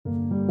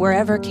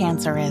Wherever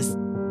cancer is,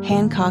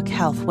 Hancock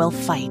Health will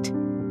fight.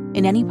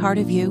 In any part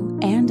of you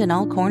and in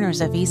all corners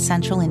of East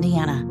Central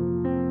Indiana.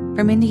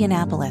 From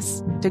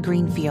Indianapolis to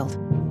Greenfield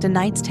to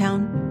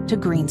Knightstown to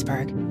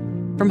Greensburg.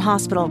 From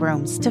hospital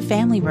rooms to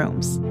family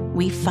rooms,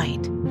 we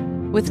fight.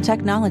 With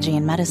technology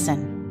and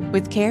medicine,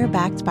 with care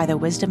backed by the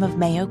wisdom of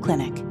Mayo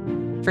Clinic.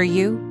 For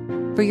you,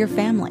 for your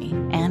family,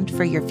 and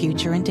for your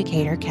future in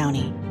Decatur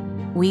County.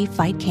 We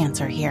fight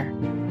cancer here.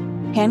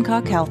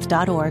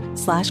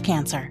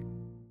 HancockHealth.org/cancer.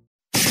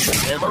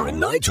 Hammer and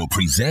Nigel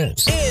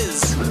presents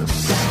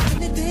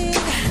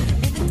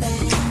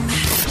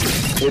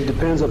It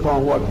depends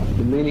upon what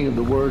the meaning of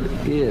the word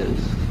is.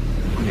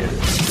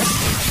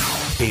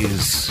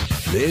 Is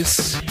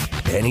this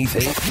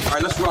anything? All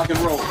right, let's rock and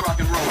roll.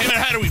 Hey man,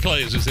 how do we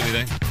play Is This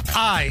Anything?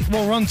 I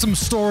will run some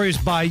stories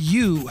by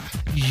you.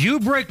 You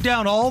break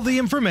down all the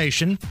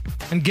information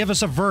and give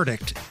us a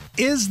verdict.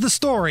 Is the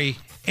story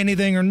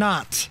anything or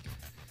not?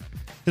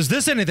 Is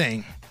this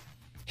anything?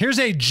 Here's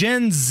a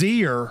Gen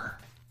Zer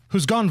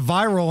who's gone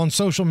viral on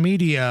social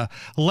media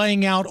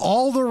laying out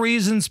all the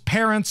reasons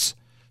parents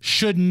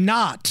should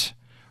not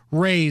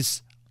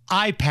raise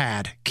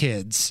iPad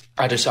kids.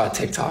 I just saw a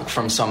TikTok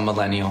from some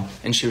millennial,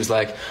 and she was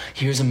like,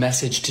 here's a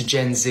message to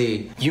Gen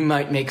Z. You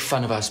might make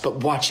fun of us,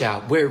 but watch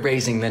out. We're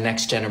raising the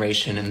next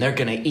generation, and they're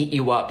gonna eat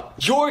you up.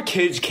 Your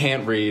kids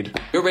can't read.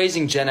 You're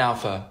raising Gen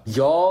Alpha.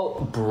 Y'all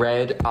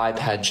bred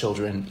iPad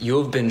children.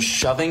 You have been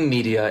shoving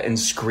media and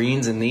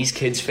screens in these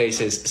kids'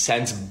 faces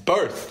since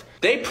birth.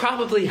 They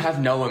probably have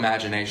no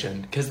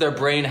imagination because their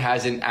brain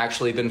hasn't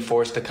actually been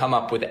forced to come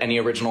up with any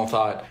original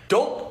thought.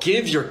 Don't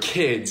give your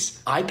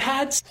kids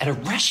iPads at a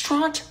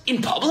restaurant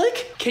in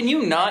public? Can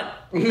you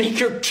not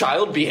make your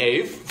child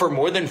behave for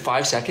more than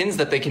 5 seconds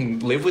that they can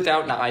live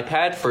without an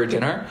iPad for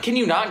dinner? Can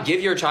you not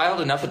give your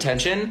child enough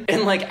attention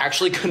and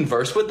actually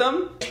converse with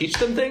them, teach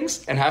them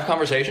things, and have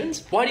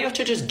conversations? Why do you have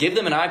to just give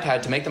them an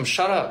iPad to make them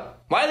shut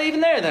up? Why are they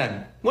even there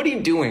then? What are you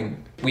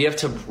doing? We have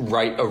to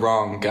right a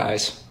wrong,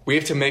 guys. We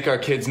have to make our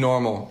kids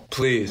normal,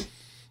 please.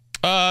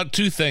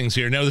 Two things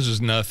here. No, this is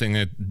nothing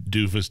that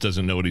Doofus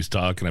doesn't know what he's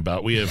talking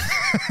about. We have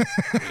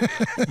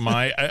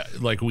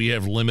we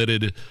have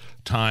limited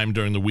time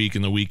during the week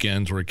and the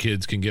weekends where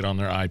kids can get on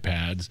their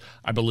iPads.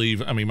 I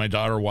mean, my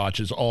daughter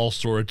watches all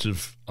sorts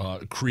of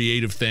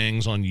creative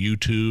things on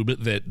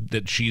YouTube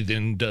that she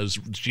then does.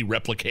 She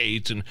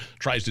replicates and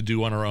tries to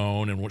do on her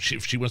own. And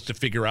if she wants to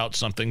figure out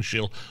something,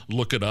 she'll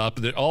look it up.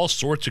 All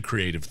sorts of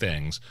creative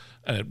things.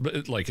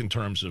 Like in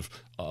terms of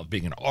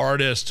being an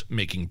artist,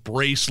 making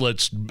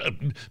bracelets,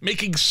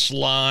 making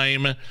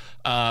slime,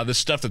 the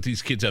stuff that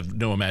these kids have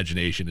no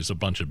imagination is a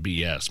bunch of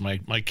BS.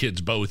 My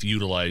kids both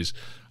utilize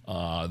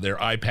their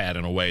iPad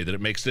in a way that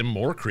it makes them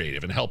more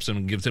creative and helps them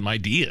and gives them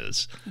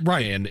ideas,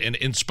 right, and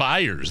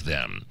inspires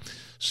them.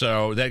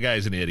 So that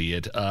guy's an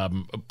idiot.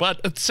 But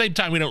at the same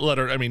time, we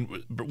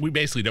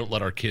basically don't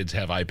let our kids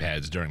have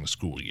iPads during the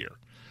school year.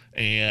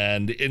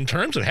 And in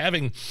terms of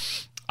having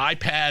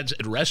iPads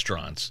at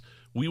restaurants,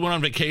 we went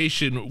on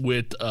vacation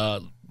with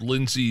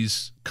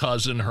Lindsay's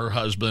cousin, her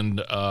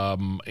husband,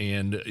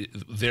 and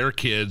their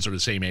kids are the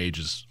same age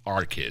as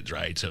our kids,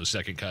 right? So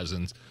second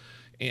cousins.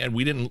 And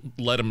we didn't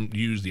let them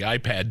use the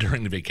iPad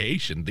during the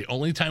vacation. The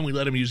only time we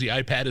let them use the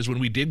iPad is when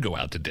we did go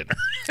out to dinner.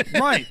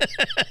 Right.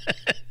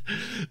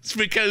 It's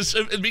because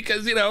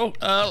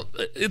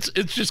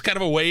it's just kind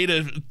of a way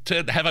to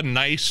have a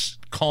nice,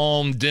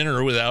 calm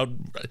dinner without.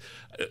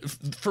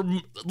 For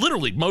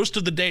literally most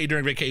of the day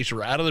during vacation,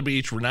 we're out on the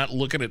beach. We're not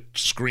looking at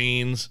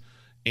screens,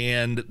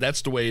 and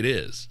that's the way it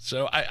is.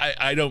 So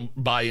I don't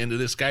buy into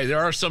this guy. There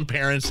are some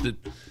parents that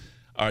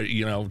are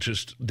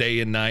just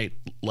day and night,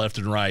 left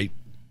and right,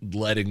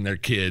 letting their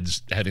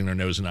kids having their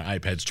nose in the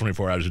iPads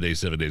 24 hours a day,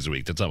 7 days a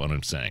week. That's not what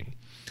I'm saying.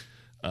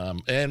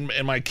 And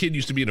my kid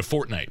used to be into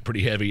Fortnite,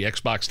 pretty heavy,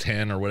 Xbox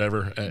 10 or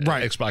whatever,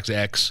 right. Xbox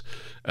X,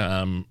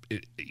 and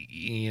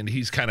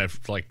he's kind of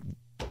like,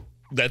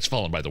 that's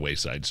fallen by the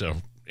wayside. So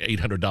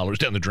 $800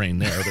 down the drain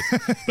there,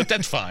 but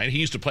that's fine. He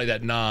used to play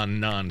that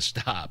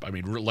non-stop. I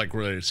mean, like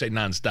when I say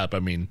non-stop, I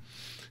mean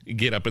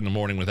get up in the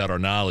morning without our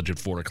knowledge at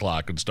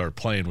 4:00 and start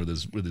playing with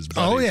his buddies that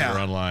are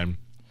online.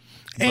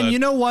 And you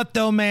know what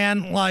though,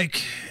 man?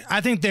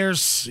 I think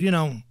there's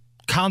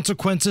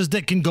consequences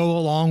that can go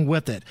along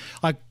with it.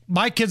 Like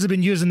my kids have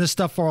been using this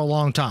stuff for a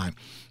long time.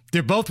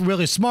 They're both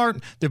really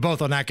smart. They're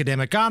both on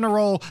academic honor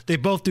roll. They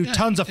both do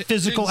tons of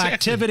physical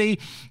activity.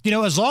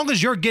 As long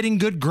as you're getting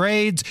good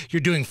grades, you're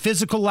doing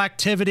physical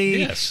activity,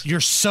 yes. You're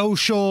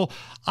social.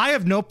 I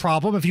have no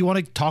problem if you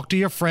want to talk to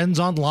your friends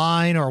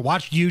online or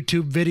watch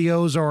YouTube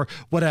videos or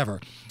whatever.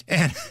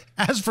 And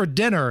as for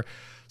dinner,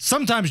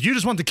 sometimes you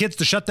just want the kids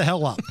to shut the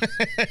hell up.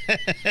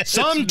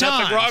 Sometimes.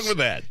 Nothing wrong with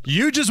that.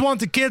 You just want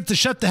the kids to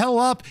shut the hell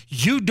up.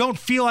 You don't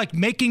feel like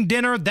making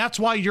dinner. That's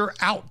why you're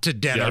out to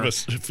dinner. Yeah, I have a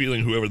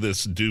feeling whoever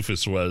this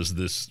doofus was,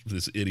 this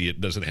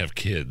idiot, doesn't have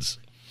kids.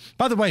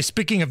 By the way,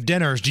 speaking of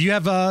dinners, do you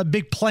have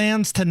big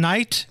plans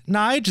tonight,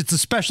 Nige? It's a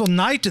special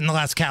night in the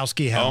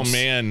Laskowski house. Oh,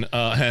 man.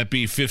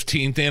 Happy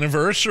 15th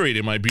anniversary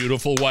to my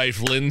beautiful wife,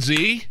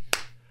 Lindsay.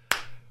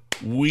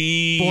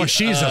 Boy,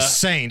 she's a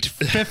saint.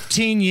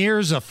 15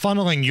 years of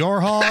funneling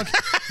your hog.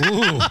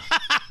 Ooh.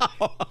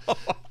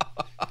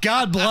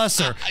 God bless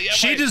her.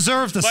 She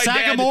deserves the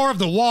Sagamore of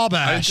the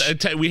Wabash. I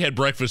tell you, we had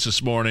breakfast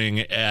this morning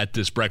at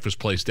this breakfast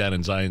place down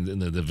in Zion, in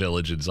the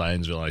village in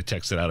Zionsville. I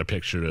texted out a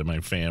picture to my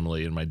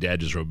family, and my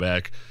dad just wrote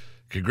back,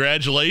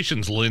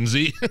 "Congratulations,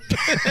 Lindsay."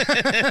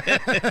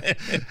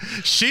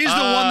 She's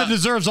the one that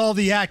deserves all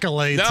the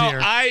accolades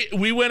here.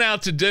 We went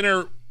out to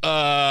dinner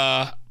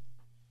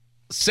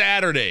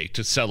Saturday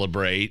to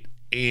celebrate,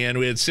 and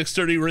we had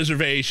 6:30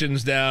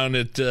 reservations down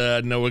at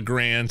Noah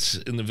Grant's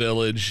in the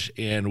village,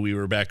 and we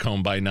were back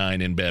home by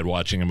 9 in bed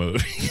watching a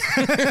movie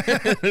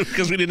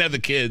because we didn't have the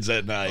kids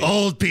that night.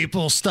 Old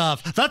people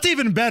stuff. That's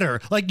even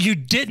better. Like, you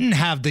didn't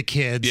have the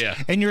kids,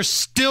 and you're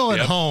still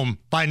at home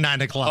by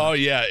 9 o'clock. Oh,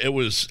 yeah, it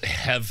was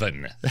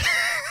heaven.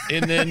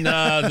 And then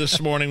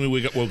this morning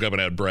we woke up and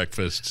had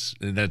breakfast,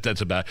 and that's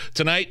about it.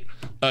 Tonight,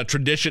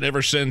 tradition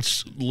ever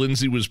since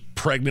Lindsay was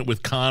pregnant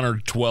with Connor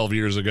 12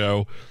 years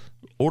ago,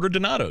 ordered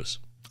Donatos.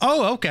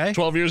 Oh, okay.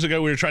 12 years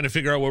ago, we were trying to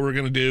figure out what we were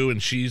going to do,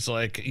 and she's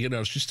like,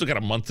 she's still got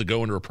a month to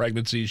go into her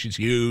pregnancy. She's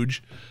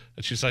huge.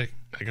 And she's like,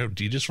 I go,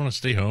 do you just want to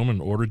stay home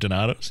and order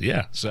Donatos?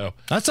 Yeah, so.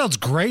 That sounds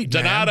great,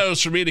 man.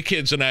 Donatos for me and the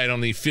kids tonight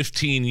on the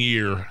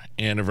 15-year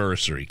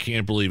anniversary.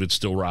 Can't believe it's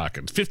still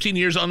rocking. 15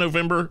 years on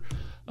November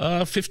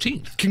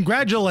 15th.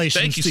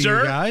 Congratulations Thank you, to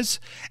sir. you guys.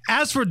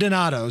 As for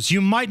Donatos, you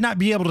might not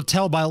be able to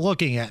tell by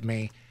looking at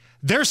me.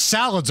 Their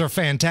salads are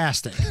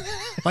fantastic.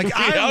 Like,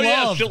 I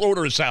love. She'll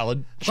order a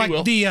salad. She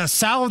will. The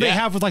salad they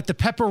have with like the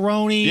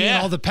pepperoni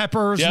and all the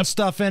peppers and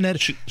stuff in it.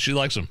 She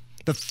likes them.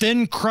 The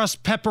thin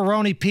crust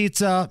pepperoni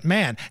pizza.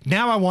 Man,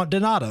 now I want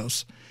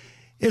Donatos.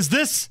 Is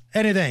this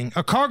anything?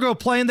 A cargo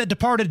plane that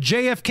departed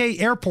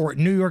JFK Airport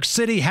in New York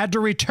City had to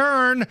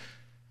return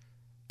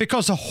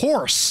because a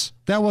horse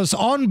that was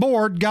on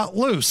board got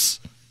loose.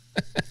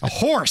 A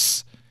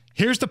horse.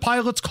 Here's the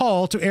pilot's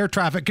call to air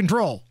traffic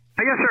control.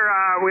 Yes, sir.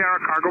 We are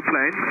a cargo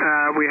plane.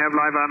 We have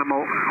live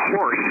animal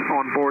horse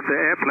on board the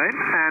airplane,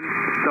 and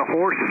the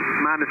horse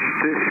managed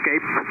to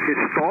escape his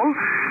stall.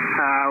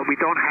 We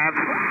don't have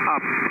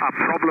a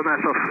problem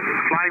as of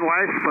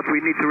flying-wise, but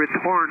we need to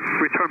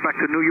return back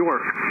to New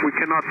York. We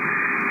cannot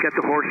get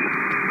the horse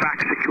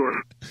back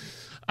secure.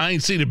 I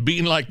ain't seen a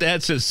beating like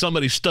that since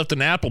somebody stuffed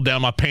an apple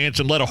down my pants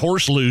and let a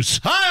horse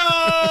loose.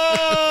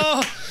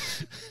 Hi-oh!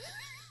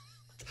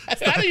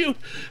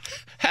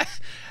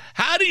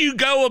 How do you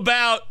go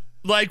about,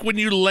 like, when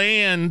you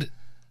land,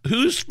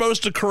 who's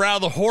supposed to corral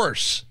the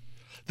horse?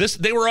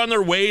 They were on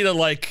their way to,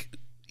 like,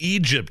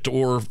 Egypt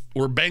or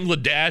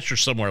Bangladesh or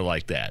somewhere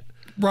like that.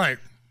 Right.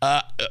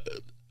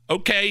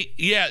 Okay,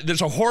 yeah,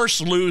 there's a horse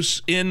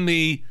loose in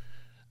the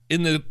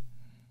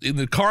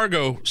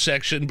cargo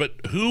section, but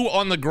who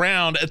on the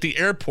ground at the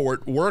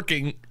airport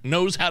working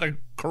knows how to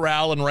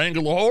corral and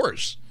wrangle a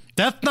horse?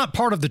 That's not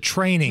part of the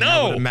training,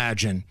 I would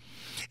imagine.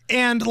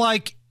 And,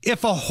 like,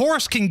 if a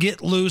horse can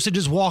get loose and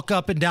just walk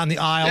up and down the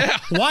aisle,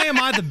 why am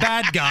I the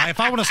bad guy if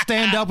I want to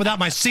stand up without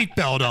my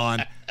seatbelt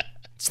on?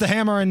 It's the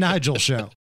Hammer and Nigel Show.